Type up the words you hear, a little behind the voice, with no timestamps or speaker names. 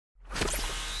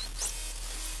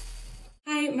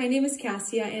my name is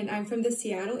Cassia and I'm from the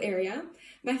Seattle area.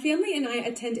 My family and I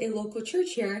attend a local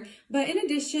church here, but in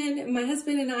addition, my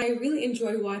husband and I really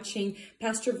enjoy watching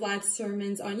Pastor Vlad's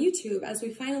sermons on YouTube as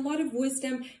we find a lot of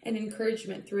wisdom and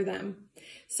encouragement through them.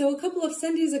 So a couple of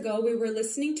Sundays ago, we were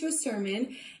listening to a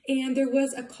sermon and there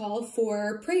was a call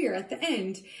for prayer at the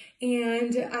end.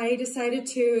 And I decided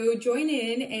to join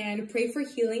in and pray for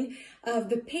healing of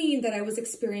the pain that I was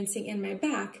experiencing in my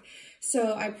back.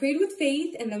 So I prayed with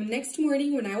faith, and the next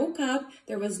morning when I woke up,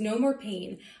 there was no more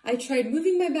pain. I tried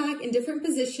moving my back in different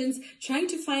positions, trying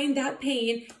to find that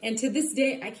pain, and to this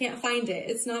day, I can't find it.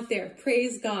 It's not there.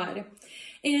 Praise God.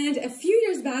 And a few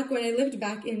years back, when I lived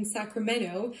back in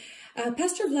Sacramento,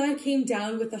 Pastor Vlad came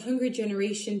down with the Hungry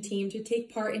Generation team to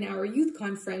take part in our youth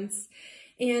conference.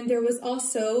 And there was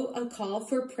also a call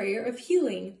for prayer of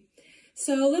healing.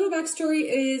 So a little backstory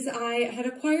is I had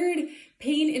acquired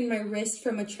pain in my wrist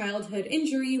from a childhood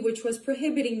injury, which was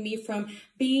prohibiting me from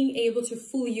being able to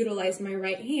fully utilize my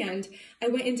right hand. I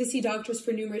went in to see doctors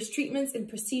for numerous treatments and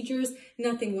procedures.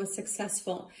 Nothing was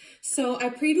successful. So I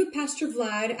prayed with Pastor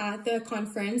Vlad at the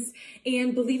conference,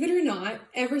 and believe it or not,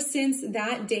 ever since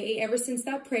that day, ever since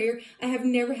that prayer, I have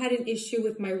never had an issue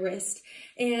with my wrist.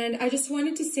 And I just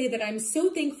wanted to say that I'm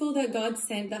so thankful that God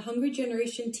sent the Hungry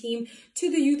Generation team to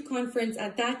the youth conference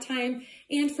at that time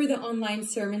and for the online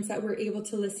sermons that we're able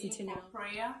to listen to now.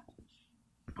 Prayer,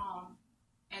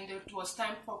 and it was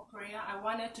time for prayer. I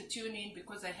wanted to tune in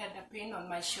because I had a pain on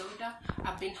my shoulder.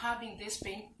 I've been having this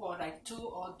pain for like 2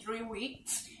 or 3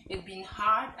 weeks. It's been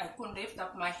hard. I couldn't lift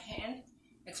up my hand,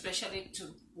 especially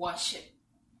to worship.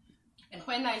 And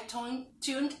when I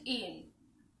tuned in,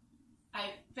 I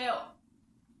felt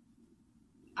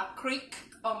a creak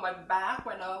on my back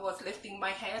when I was lifting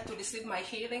my hand to receive my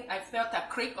healing. I felt a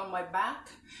creak on my back,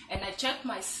 and I checked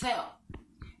myself,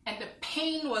 and the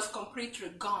pain was completely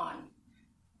gone.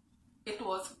 It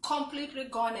was completely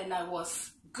gone, and I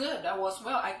was good. I was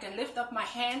well. I can lift up my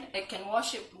hand. I can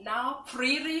worship now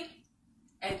freely.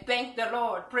 And thank the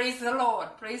Lord. Praise the Lord.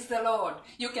 Praise the Lord.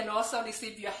 You can also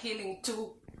receive your healing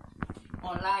too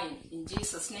online in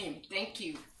Jesus' name. Thank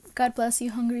you. God bless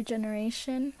you, Hungry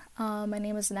Generation. My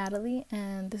name is Natalie,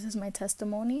 and this is my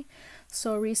testimony.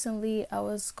 So recently, I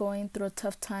was going through a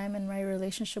tough time in my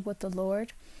relationship with the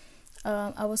Lord.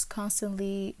 I was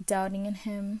constantly doubting in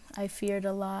Him. I feared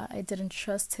a lot. I didn't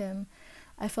trust Him.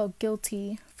 I felt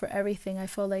guilty for everything. I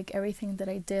felt like everything that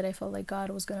I did, I felt like God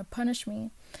was going to punish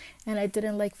me. And I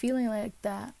didn't like feeling like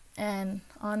that. And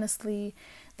honestly,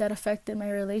 that affected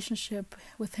my relationship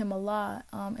with Him a lot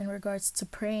in regards to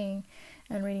praying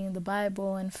and reading the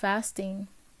Bible and fasting.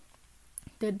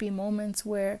 There'd be moments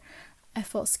where I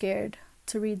felt scared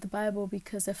to read the Bible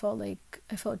because I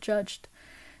felt judged.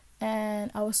 And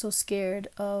I was so scared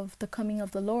of the coming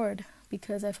of the Lord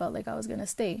because I felt like I was going to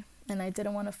stay, and I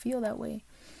didn't want to feel that way.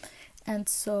 And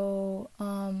so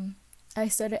I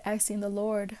started asking the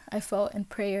Lord. I felt in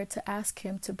prayer to ask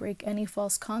Him to break any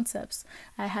false concepts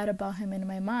I had about Him in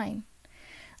my mind.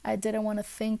 I didn't want to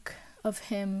think of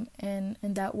Him in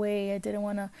that way. I didn't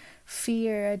want to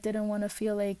fear. I didn't want to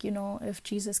feel like, if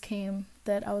Jesus came,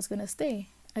 that I was going to stay.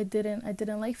 I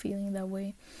didn't like feeling that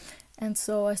way. And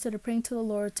so I started praying to the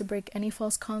Lord to break any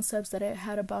false concepts that I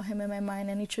had about Him in my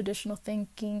mind, any traditional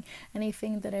thinking,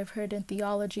 anything that I've heard in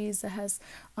theologies that has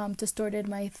distorted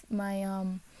my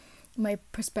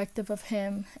perspective of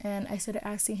Him. And I started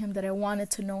asking Him that I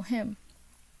wanted to know Him.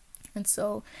 And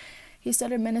so He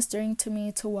started ministering to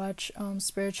me to watch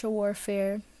Spiritual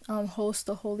Warfare, Host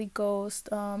the Holy Ghost,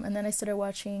 and then I started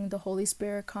watching the Holy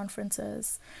Spirit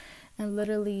conferences, and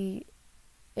literally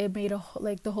it made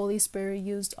the Holy Spirit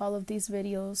used all of these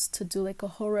videos to do like a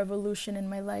whole revolution in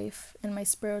my life, in my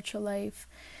spiritual life,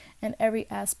 in every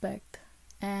aspect.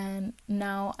 And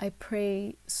now I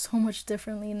pray so much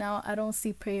differently. Now I don't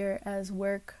see prayer as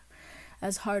work,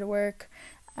 as hard work.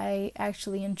 I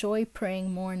actually enjoy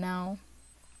praying more now.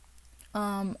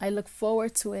 I look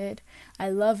forward to it. I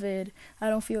love it. I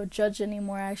don't feel judged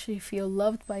anymore. I actually feel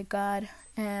loved by God,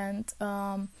 and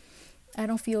I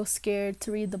don't feel scared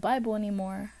to read the Bible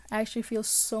anymore. I actually feel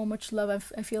so much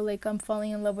love. I feel like I'm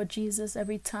falling in love with Jesus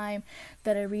every time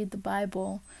that I read the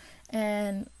Bible.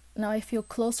 And now I feel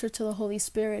closer to the Holy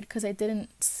Spirit because I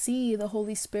didn't see the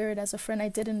Holy Spirit as a friend. I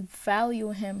didn't value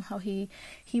Him how he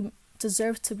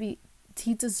deserves to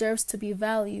be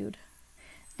valued.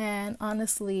 And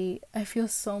honestly, I feel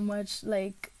so much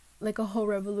like a whole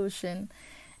revolution.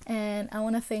 And I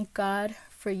want to thank God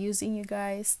for using you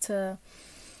guys to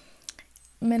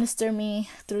minister me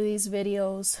through these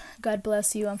videos. God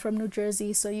bless you. I'm from New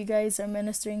Jersey, so you guys are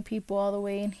ministering people all the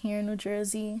way in here in New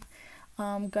Jersey.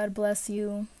 God bless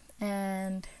you,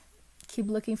 and keep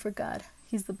looking for God.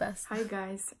 He's the best. Hi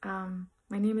guys,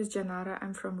 my name is Janara.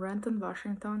 I'm from Renton,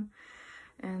 Washington,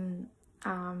 and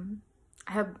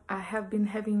I have been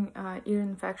having ear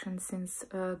infection since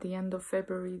the end of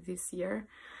February this year,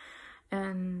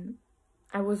 and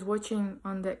I was watching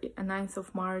on the 9th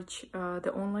of March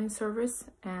the online service,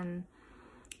 and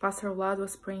Pastor Vlad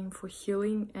was praying for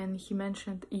healing, and he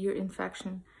mentioned ear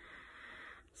infection.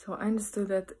 So I understood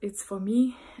that it's for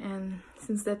me, and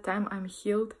since that time I'm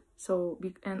healed. So,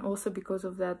 and also because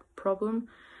of that problem,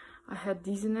 I had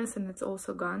dizziness and it's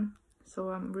also gone. So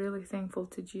I'm really thankful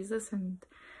to Jesus and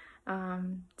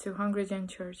to Hungry Gen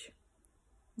Church.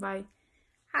 Bye.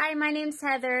 Hi, my name's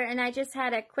Heather, and I just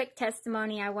had a quick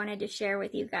testimony I wanted to share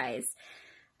with you guys.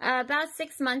 About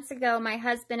 6 months ago, my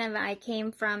husband and I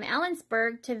came from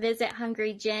Ellensburg to visit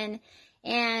Hungry Gen,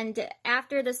 and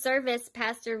after the service,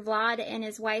 Pastor Vlad and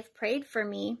his wife prayed for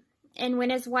me. And when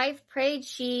his wife prayed,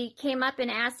 she came up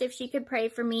and asked if she could pray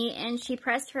for me, and she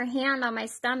pressed her hand on my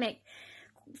stomach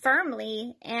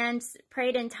firmly and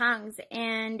prayed in tongues.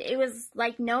 And it was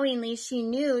like knowingly she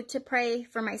knew to pray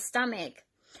for my stomach.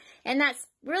 And that's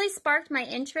really sparked my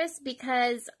interest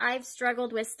because I've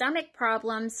struggled with stomach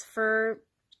problems for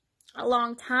a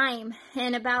long time.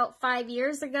 And about 5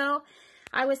 years ago,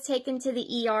 I was taken to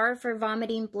the ER for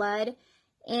vomiting blood,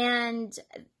 and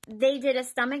they did a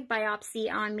stomach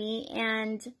biopsy on me,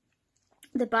 and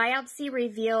the biopsy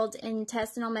revealed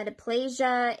intestinal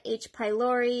metaplasia, H.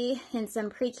 pylori, and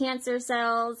some precancer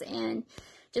cells, and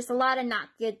just a lot of not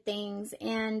good things.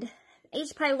 And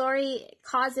H. pylori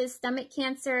causes stomach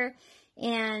cancer,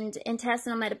 and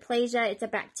intestinal metaplasia, it's a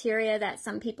bacteria that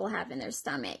some people have in their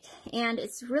stomach, and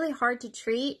it's really hard to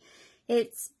treat.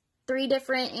 It's 3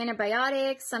 different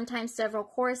antibiotics, sometimes several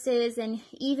courses, and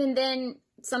even then,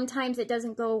 sometimes it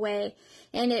doesn't go away,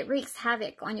 and it wreaks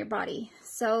havoc on your body.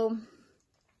 So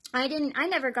I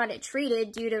never got it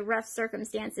treated due to rough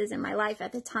circumstances in my life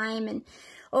at the time. And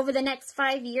over the next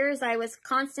 5 years, I was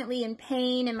constantly in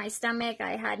pain in my stomach.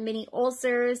 I had many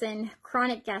ulcers and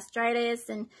chronic gastritis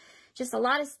and just a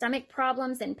lot of stomach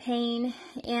problems and pain.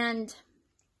 And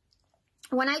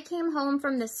when I came home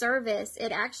from the service,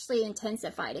 it actually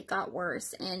intensified. It got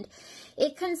worse, and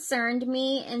it concerned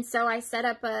me. And so I set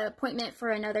up an appointment for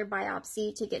another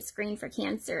biopsy to get screened for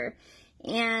cancer.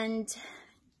 And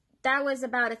that was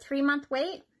about a 3-month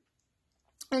wait.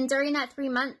 And during that 3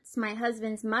 months, my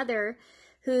husband's mother,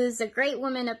 who's a great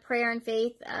woman of prayer and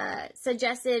faith,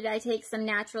 suggested I take some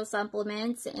natural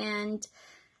supplements, and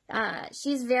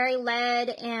she's very led,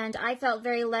 and I felt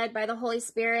very led by the Holy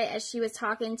Spirit as she was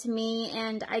talking to me,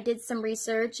 and I did some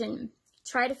research and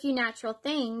tried a few natural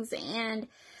things, and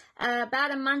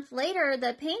about a month later,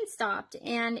 the pain stopped,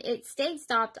 and it stayed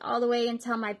stopped all the way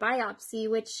until my biopsy,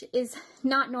 which is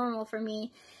not normal for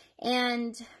me.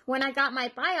 And when I got my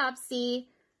biopsy,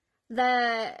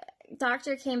 the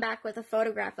doctor came back with a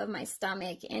photograph of my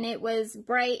stomach, and it was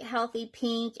bright, healthy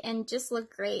pink and just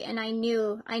looked great. And I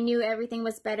knew everything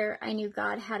was better. I knew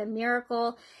God had a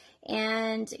miracle.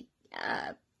 And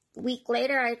a week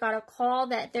later, I got a call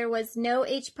that there was no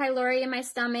H. pylori in my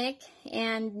stomach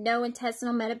and no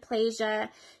intestinal metaplasia,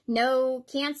 no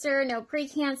cancer, no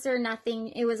precancer, nothing.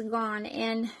 It was gone.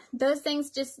 And those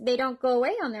things just, they don't go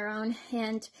away on their own.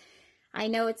 And I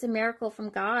know it's a miracle from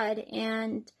God.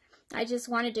 And I just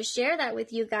wanted to share that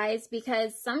with you guys,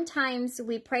 because sometimes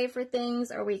we pray for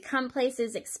things or we come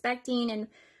places expecting and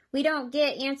we don't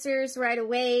get answers right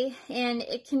away, and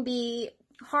it can be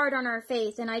hard on our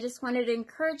faith. And I just wanted to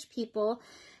encourage people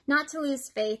not to lose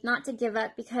faith, not to give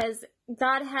up, because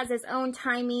God has his own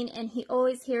timing and he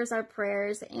always hears our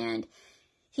prayers, and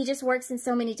he just works in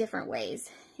so many different ways.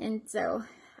 And so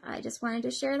I just wanted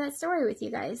to share that story with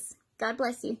you guys. God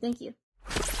bless you. Thank you.